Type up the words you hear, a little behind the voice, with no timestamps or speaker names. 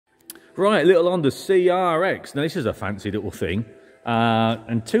Right, little Honda CRX. Now this is a fancy little thing.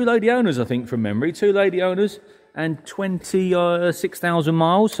 And 2 lady owners, I think, from memory. 2 lady owners and 26,000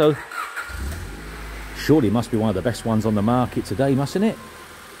 miles. So surely must be one of the best ones on the market today, mustn't it?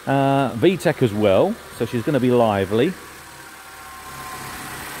 VTEC as well, so she's going to be lively.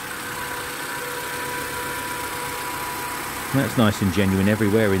 That's nice and genuine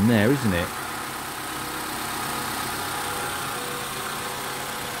everywhere in there, isn't it?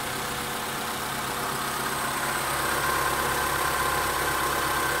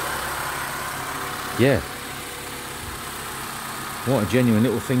 Yeah. What a genuine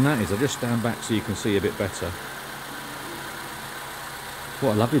little thing that is. I'll just stand back so you can see a bit better.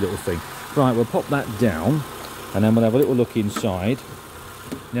 What a lovely little thing. Right, we'll pop that down and then we'll have a little look inside.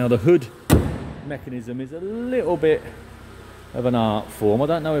 Now the hood mechanism is a little bit of an art form. I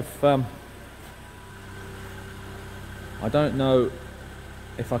don't know if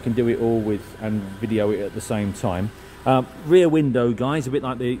I can do it all with and video it at the same time. Rear window, guys, a bit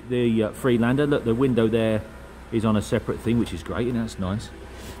like the Freelander. Look, the window there is on a separate thing, which is great, and that's nice.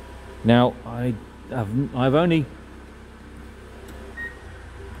 Now I've only...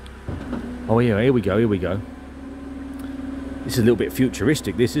 Oh yeah, here we go. This is a little bit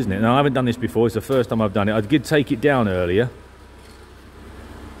futuristic, this, isn't it? Now I haven't done this before. It's the first time I've done it. I did take it down earlier.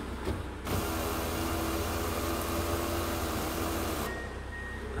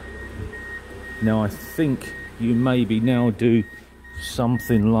 Now I think you maybe now do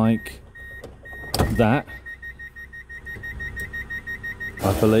something like that,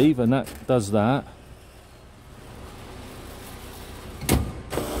 I believe, and that does that,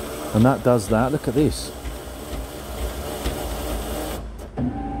 and that does that. Look at this,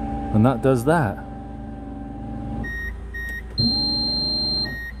 and that does that.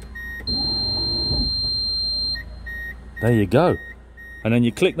 There you go. And then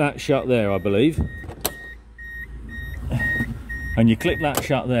you click that shut there, I believe. And you click that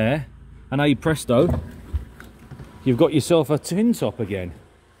shut there, and hey presto, you've got yourself a tin top again.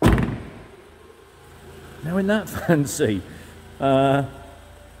 Now isn't that fancy?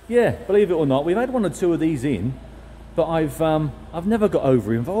 Yeah, believe it or not, we've had 1 or 2 of these in, but I've never got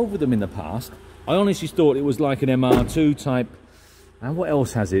over involved with them in the past. I honestly thought it was like an MR2 type, and what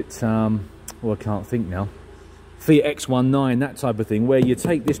else has it? Well, I can't think now. Fiat X19, that type of thing, where you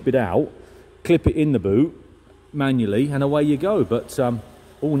take this bit out, clip it in the boot manually, and away you go. But oh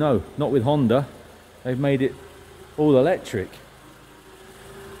no, not with Honda. They've made it all electric.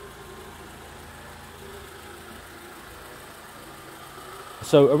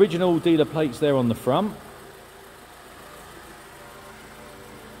 So original dealer plates there on the front.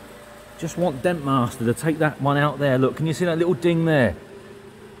 Just want Dentmaster to take that one out there. Look, can you see that little ding there?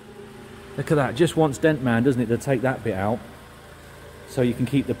 Look at that, just wants Dentman, doesn't it, to take that bit out so you can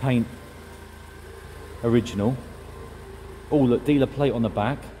keep the paint original. Oh look, dealer plate on the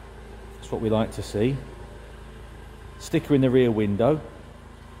back, that's what we like to see. Sticker in the rear window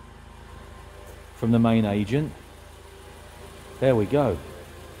from the main agent. There we go.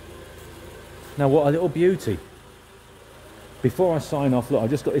 Now what a little beauty. Before I sign off, look, I've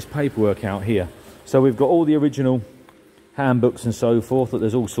just got this paperwork out here. So we've got all the original handbooks and so forth. Look,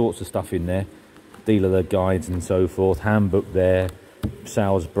 there's all sorts of stuff in there, dealer guides and so forth, handbook there,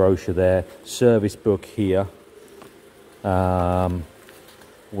 sales brochure there, service book here. Always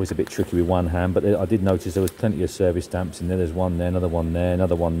a bit tricky with one hand, but I did notice there was plenty of service stamps in there. There's one there, another one there,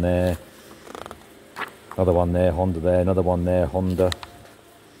 another one there, another one there, Honda there, another one there, Honda,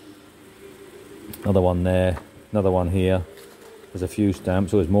 another one there, another one here. There's a few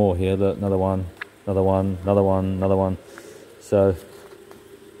stamps. There's more here. Look, another one, another one, another one, another one. So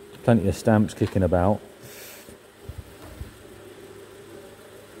plenty of stamps kicking about.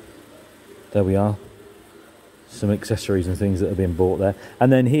 There we are. Some accessories and things that have been bought there.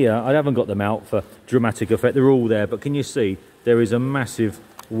 And then here, I haven't got them out for dramatic effect. They're all there, but can you see there is a massive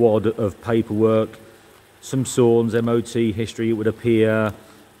wad of paperwork, some Sawns, MOT history, it would appear.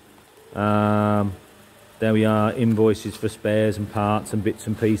 There we are, invoices for spares and parts and bits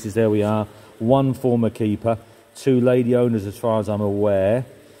and pieces. There we are. One former keeper, 2 lady owners as far as I'm aware.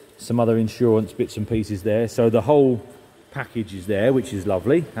 Some other insurance bits and pieces there. So the whole package is there, which is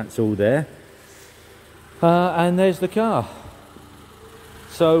lovely. That's all there. And there's the car.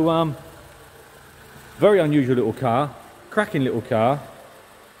 So very unusual little car, cracking little car,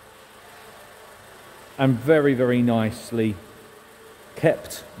 and very, very nicely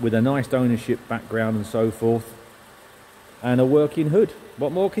kept with a nice ownership background and so forth, and a working hood.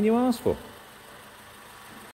 What more can you ask for?